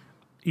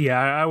 Yeah,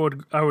 I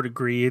would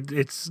agree.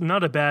 It's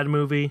not a bad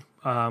movie,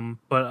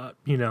 but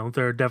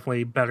there are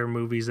definitely better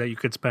movies that you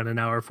could spend an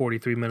hour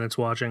 43 minutes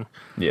watching.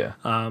 Yeah.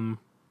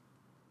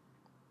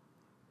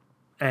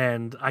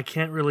 And I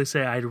can't really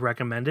say I'd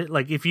recommend it.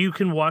 Like, if you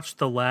can watch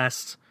the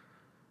last,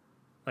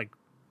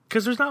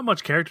 because there's not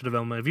much character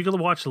development. If you could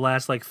watch the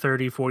last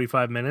 30,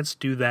 45 minutes,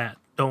 do that.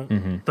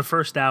 Don't. The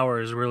first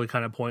hour is really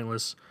kind of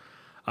pointless,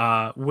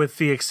 with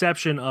the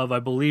exception of,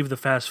 I believe, the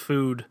fast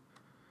food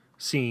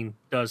scene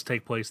does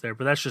take place there,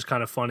 but that's just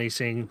kind of funny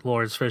seeing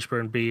Lawrence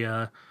Fishburne be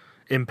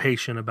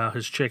impatient about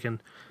his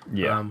chicken.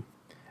 Yeah.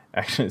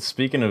 Actually,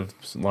 speaking of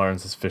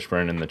Lawrence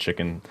Fishburne and the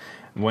chicken,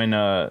 when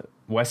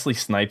Wesley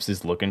Snipes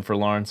is looking for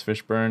Lawrence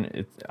Fishburne,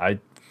 it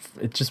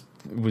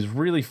was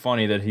really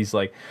funny that he's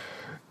like,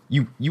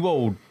 you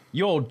old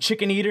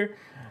chicken eater.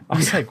 I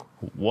was like,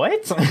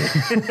 what?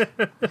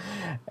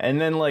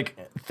 And then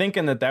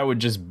thinking that would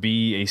just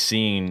be a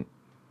scene,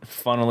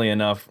 funnily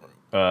enough,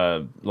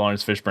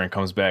 Lawrence Fishburne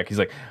comes back. He's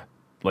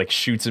like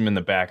shoots him in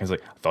the back and is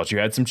like, I thought you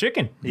had some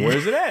chicken.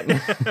 Where's it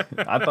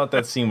at? I thought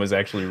that scene was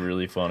actually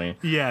really funny.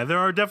 Yeah, there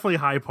are definitely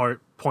high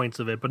points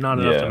of it, but not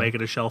enough to make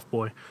it a Shelf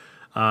Boy.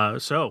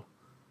 So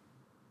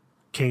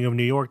King of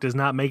New York does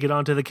not make it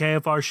onto the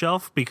KFR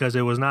shelf because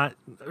it was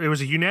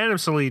a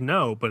unanimously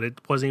no, but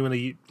it wasn't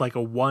even a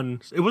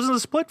one. It wasn't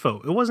a split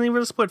vote. It wasn't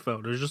even a split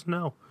vote. It was just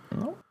no.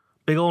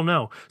 Big old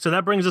no. So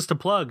that brings us to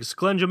plugs.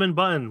 Glenjamin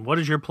Button, what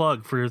is your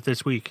plug for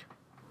this week?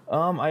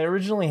 I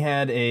originally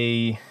had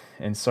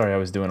and sorry, I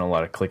was doing a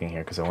lot of clicking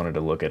here because I wanted to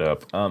look it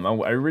up.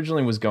 I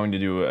originally was going to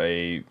do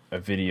a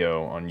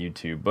video on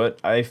YouTube, but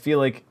I feel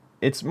like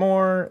it's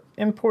more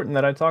important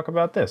that I talk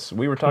about this.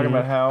 We were talking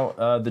about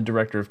how the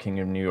director of King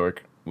of New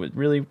York was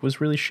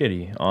really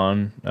shitty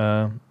on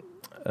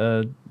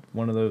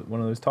one of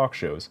those talk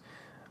shows.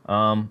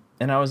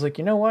 And I was like,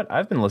 you know what?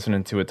 I've been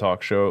listening to a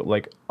talk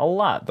show a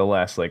lot the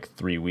last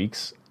 3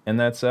 weeks, and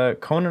that's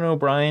Conan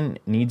O'Brien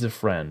Needs a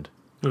Friend.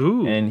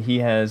 Ooh. And he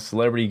has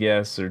celebrity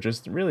guests or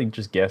just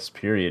guests,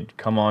 period,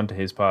 come on to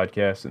his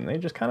podcast, and they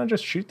just kind of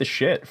shoot the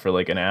shit for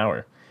an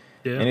hour.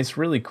 Yeah. And it's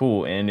really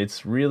cool, and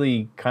it's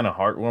really kind of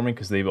heartwarming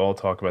because they all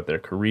talk about their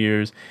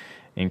careers,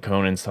 and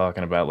Conan's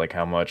talking about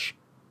how much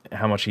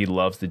he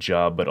loves the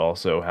job, but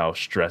also how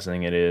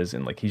stressing it is,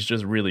 and he's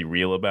just really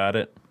real about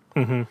it.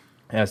 Mm-hmm.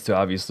 As to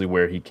obviously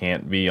where he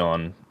can't be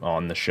on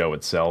the show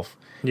itself.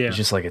 Yeah. It's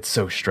just it's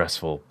so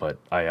stressful, but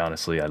I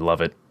love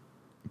it,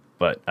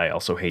 but I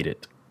also hate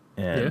it.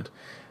 And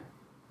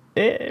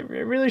it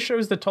really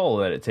shows the toll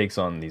that it takes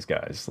on these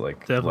guys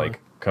like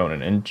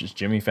Conan, and just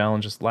Jimmy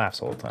Fallon just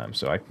laughs all the time.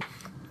 So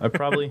I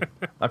probably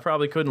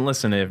couldn't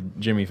listen to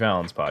Jimmy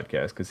Fallon's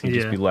podcast because he'd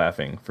just be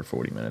laughing for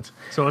 40 minutes.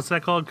 So what's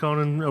that called?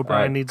 Conan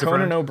O'Brien Needs a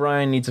Friend? Conan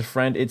O'Brien Needs a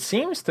Friend. It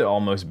seems to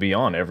almost be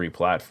on every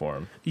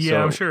platform. Yeah,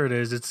 so, I'm sure it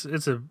is.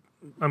 It's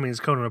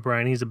Conan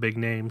O'Brien. He's a big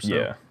name. So.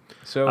 Yeah.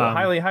 So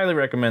highly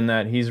recommend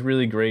that. He's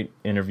really great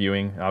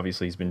interviewing.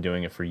 Obviously, he's been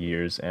doing it for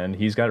years, and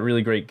he's got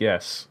really great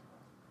guests,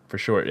 for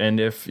sure.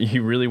 And if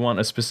you really want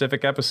a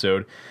specific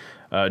episode,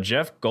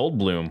 Jeff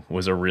Goldblum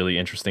was a really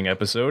interesting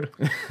episode.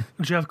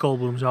 Jeff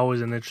Goldblum's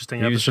always an interesting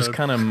episode. He was just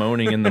kind of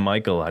moaning in the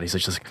mic a lot. He's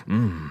just like,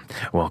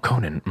 well,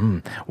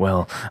 Conan,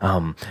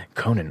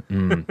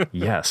 Conan,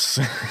 yes.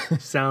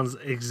 Sounds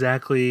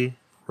exactly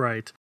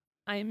right.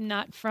 I'm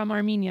not from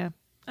Armenia.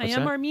 What's I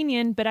am that?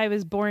 Armenian, but I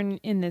was born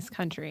in this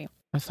country.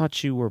 I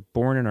thought you were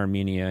born in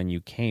Armenia and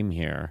you came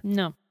here.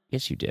 No.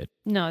 Yes, you did.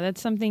 No,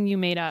 that's something you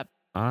made up.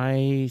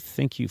 I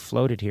think you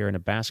floated here in a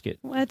basket.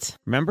 What?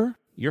 Remember?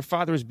 Your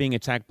father was being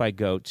attacked by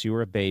goats. You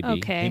were a baby.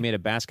 Okay. He made a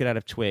basket out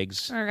of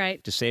twigs. All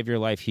right. To save your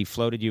life, he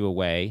floated you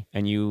away,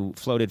 and you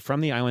floated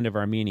from the island of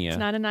Armenia. It's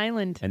not an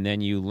island. And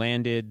then you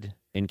landed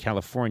in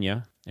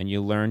California, and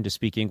you learned to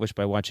speak English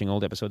by watching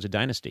old episodes of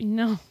Dynasty.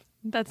 No,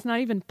 that's not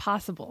even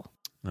possible.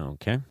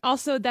 Okay.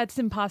 Also, that's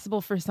impossible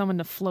for someone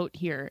to float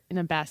here in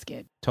a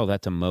basket. Tell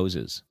that to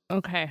Moses.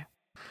 Okay.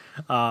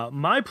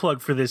 My plug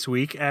for this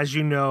week, as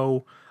you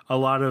know, a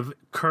lot of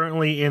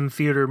currently in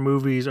theater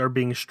movies are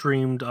being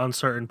streamed on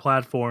certain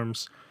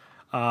platforms.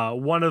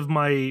 One of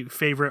my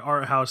favorite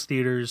art house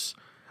theaters,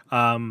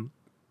 the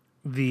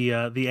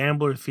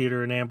Ambler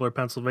Theater in Ambler,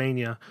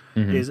 Pennsylvania,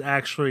 is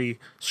actually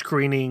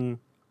screening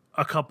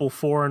a couple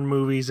foreign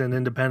movies and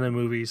independent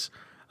movies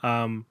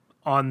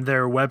on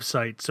their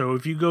website. So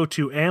if you go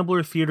to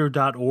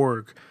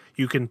amblertheater.org,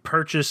 you can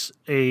purchase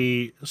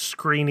a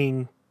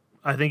screening.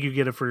 I think you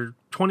get it for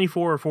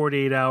 24 or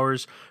 48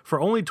 hours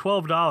for only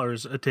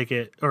 $12 a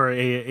ticket or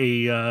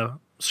a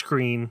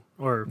screen,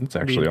 or it's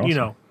actually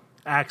awesome.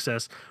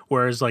 Access.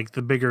 Whereas like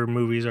the bigger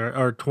movies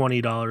are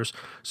 $20.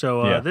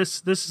 So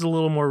this is a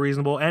little more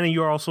reasonable. And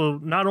you're also,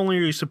 not only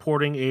are you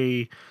supporting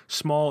a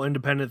small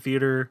independent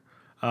theater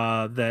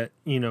that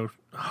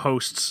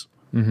hosts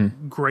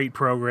great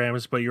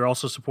programs, but you're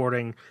also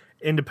supporting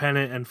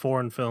independent and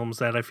foreign films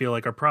that I feel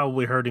like are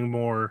probably hurting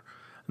more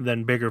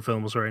than bigger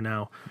films right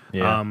now.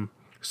 Yeah.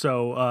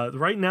 So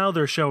right now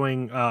they're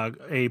showing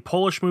a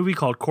Polish movie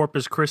called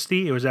Corpus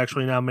Christi. It was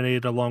actually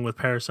nominated along with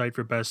Parasite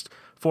for Best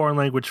Foreign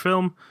Language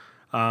Film,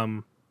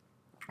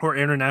 or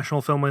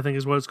International Film, I think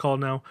is what it's called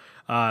now.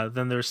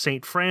 Then there's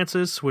St.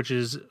 Francis, which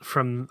is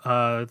from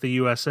the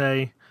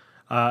USA,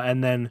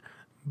 and then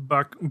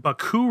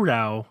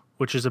Bacurau,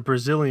 which is a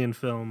Brazilian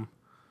film.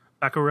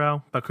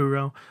 Bacurau.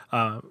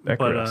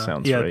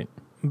 Sounds right.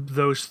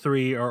 Those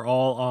three are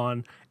all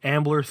on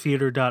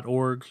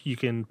amblertheater.org. You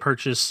can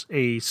purchase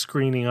a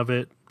screening of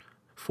it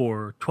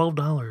for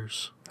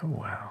 $12. Oh,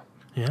 wow.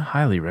 Yeah.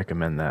 Highly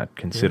recommend that,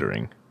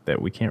 considering that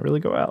we can't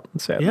really go out,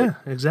 sadly. Yeah,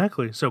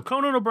 exactly. So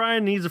Conan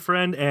O'Brien Needs a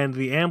Friend and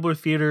the Ambler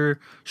Theater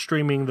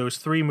streaming those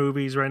three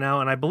movies right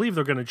now, and I believe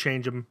they're going to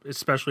change them,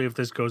 especially if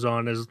this goes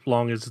on as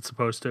long as it's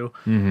supposed to.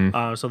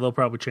 So they'll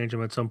probably change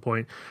them at some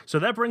point. So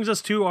that brings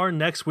us to our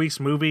next week's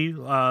movie.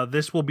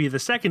 This will be the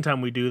second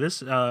time we do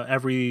this.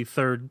 Every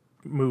third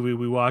movie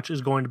we watch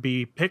is going to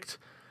be picked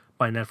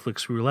by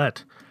Netflix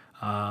Roulette.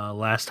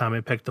 Last time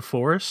it picked The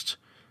Forest.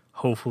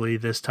 Hopefully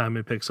this time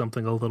it picks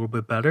something a little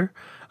bit better.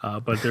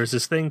 But there's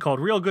this thing called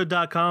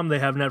realgood.com. They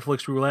have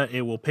Netflix Roulette.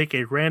 It will pick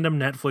a random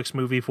Netflix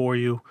movie for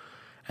you,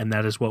 and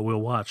that is what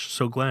we'll watch.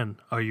 So, Glenn,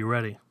 are you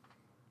ready?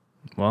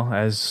 Well,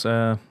 as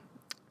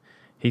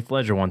Heath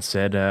Ledger once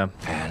said,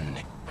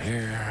 And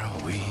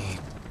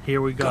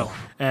here we go.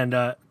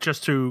 And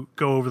just to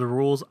go over the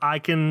rules, I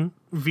can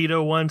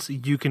veto once,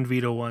 you can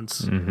veto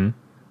once.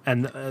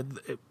 And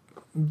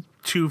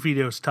 2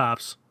 vetoes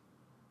tops,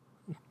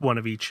 one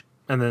of each.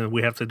 And then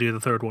we have to do the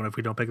third one if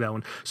we don't pick that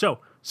one. So,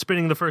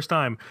 spinning the first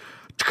time.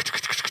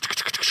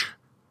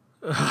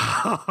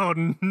 Oh,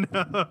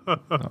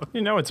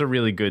 no. It's a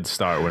really good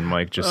start when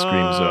Mike just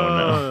screams,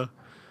 oh,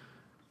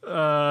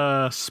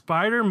 no.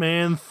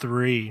 Spider-Man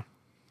 3.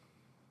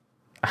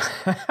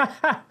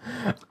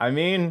 I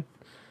mean,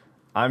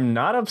 I'm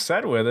not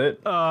upset with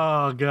it.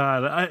 Oh,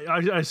 God.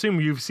 I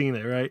assume you've seen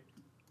it, right?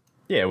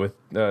 Yeah, with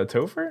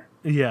Topher?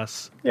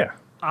 Yes. Yeah.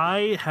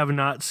 I have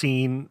not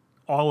seen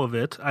all of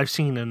it. I've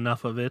seen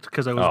enough of it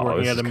because I was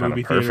working at a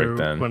movie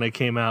theater when it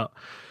came out.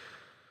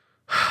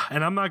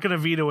 And I'm not going to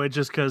veto it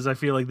just because I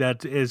feel like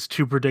that is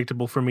too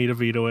predictable for me to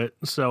veto it.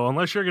 So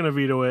unless you're going to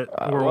veto it,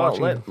 we're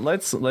watching.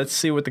 Let's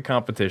see what the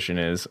competition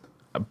is.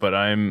 But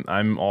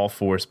I'm all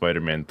for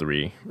Spider-Man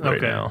 3 right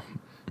now.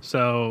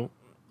 So,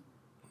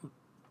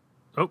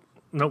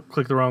 nope,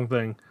 click the wrong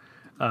thing.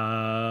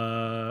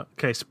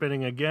 Okay,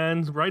 spinning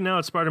again. Right now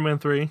it's Spider-Man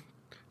 3.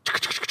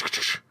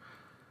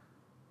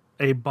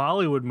 A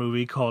Bollywood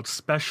movie called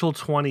Special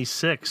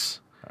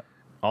 26.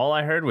 All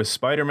I heard was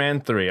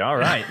Spider-Man 3. All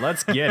right,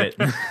 let's get it.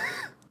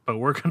 but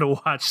we're going to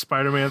watch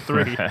Spider-Man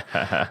 3.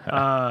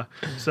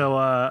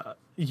 So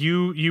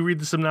you read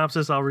the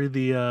synopsis, I'll read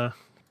the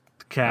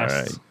cast.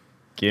 All right.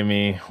 Give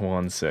me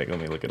 1 sec. Let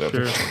me look it up.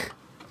 Sure.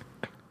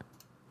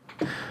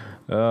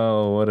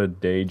 Oh, what a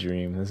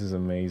daydream. This is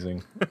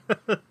amazing.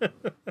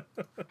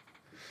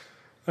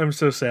 I'm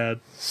so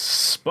sad.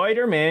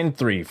 Spider-Man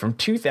 3 from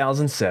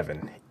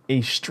 2007.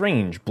 A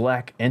strange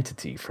black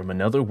entity from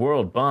another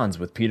world bonds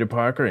with Peter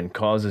Parker and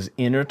causes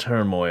inner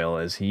turmoil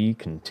as he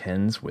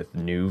contends with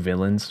new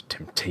villains,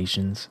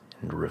 temptations,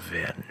 and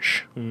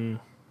revenge.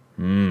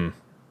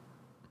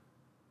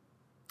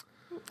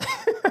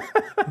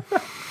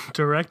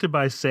 Directed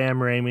by Sam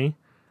Raimi,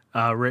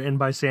 written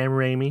by Sam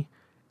Raimi,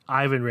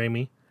 Ivan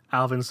Raimi,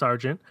 Alvin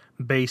Sargent,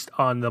 based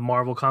on the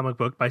Marvel comic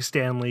book by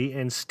Stan Lee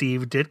and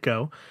Steve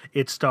Ditko.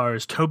 It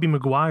stars Tobey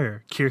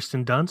Maguire,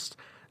 Kirsten Dunst,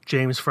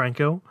 James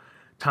Franco,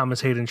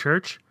 Thomas Hayden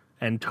Church,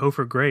 and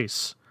Topher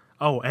Grace.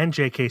 Oh, and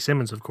J.K.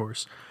 Simmons, of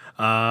course.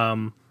 I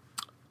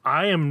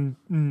am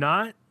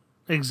not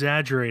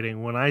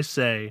exaggerating when I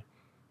say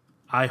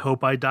I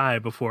hope I die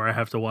before I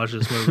have to watch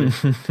this movie.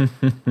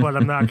 But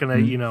I'm not gonna,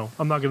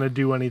 I'm not gonna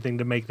do anything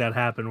to make that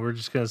happen. We're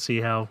just gonna see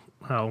how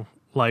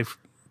life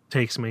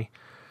takes me.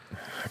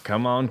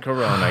 Come on,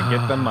 Corona,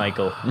 get the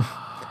Michael.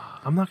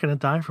 I'm not gonna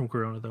die from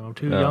Corona though. I'm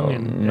too young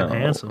and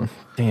handsome.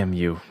 Damn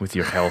you with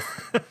your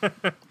health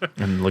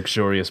and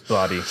luxurious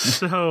body.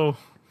 So,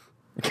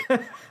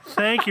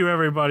 thank you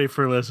everybody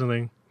for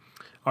listening.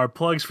 Our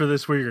plugs for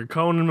this week are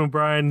Conan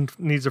O'Brien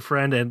Needs a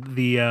Friend and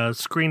the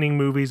screening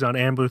movies on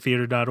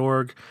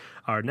amblutheater.org.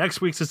 Our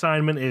next week's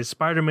assignment is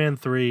Spider-Man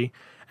 3.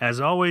 As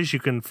always, you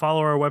can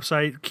follow our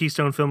website,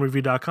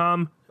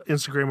 KeystoneFilmReview.com.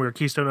 Instagram, we are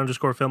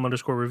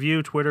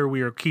Keystone_Film_Review. Twitter,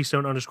 we are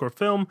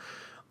Keystone_Film.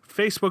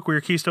 Facebook, we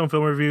are Keystone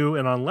Film Review.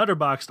 And on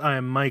Letterboxd, I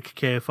am Mike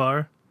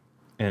KFR.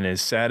 And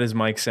as sad as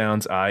Mike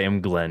sounds, I am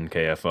Glenn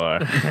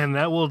KFR. And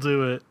that will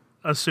do it,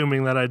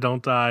 assuming that I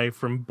don't die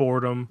from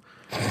boredom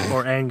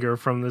or anger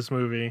from this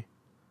movie.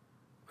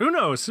 Who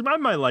knows? I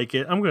might like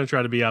it. I'm going to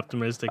try to be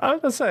optimistic. I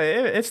was going to say,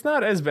 it's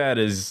not as bad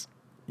as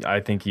I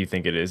think you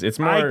think it is. It's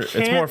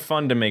more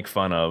fun to make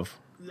fun of.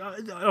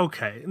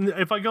 Okay.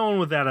 If I go in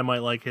with that, I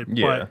might like it.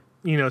 Yeah.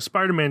 But,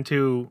 Spider-Man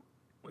 2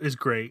 is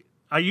great.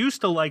 I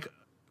used to like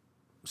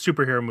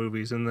superhero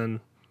movies, and then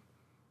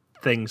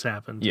things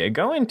happened. Yeah,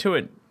 go into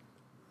it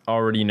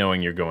already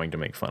knowing you're going to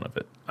make fun of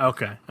it.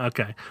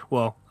 Okay.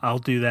 Well, I'll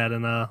do that,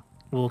 and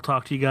we'll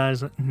talk to you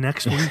guys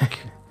next week.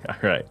 All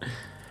right.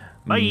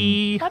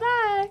 Bye.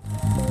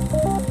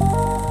 Bye-bye.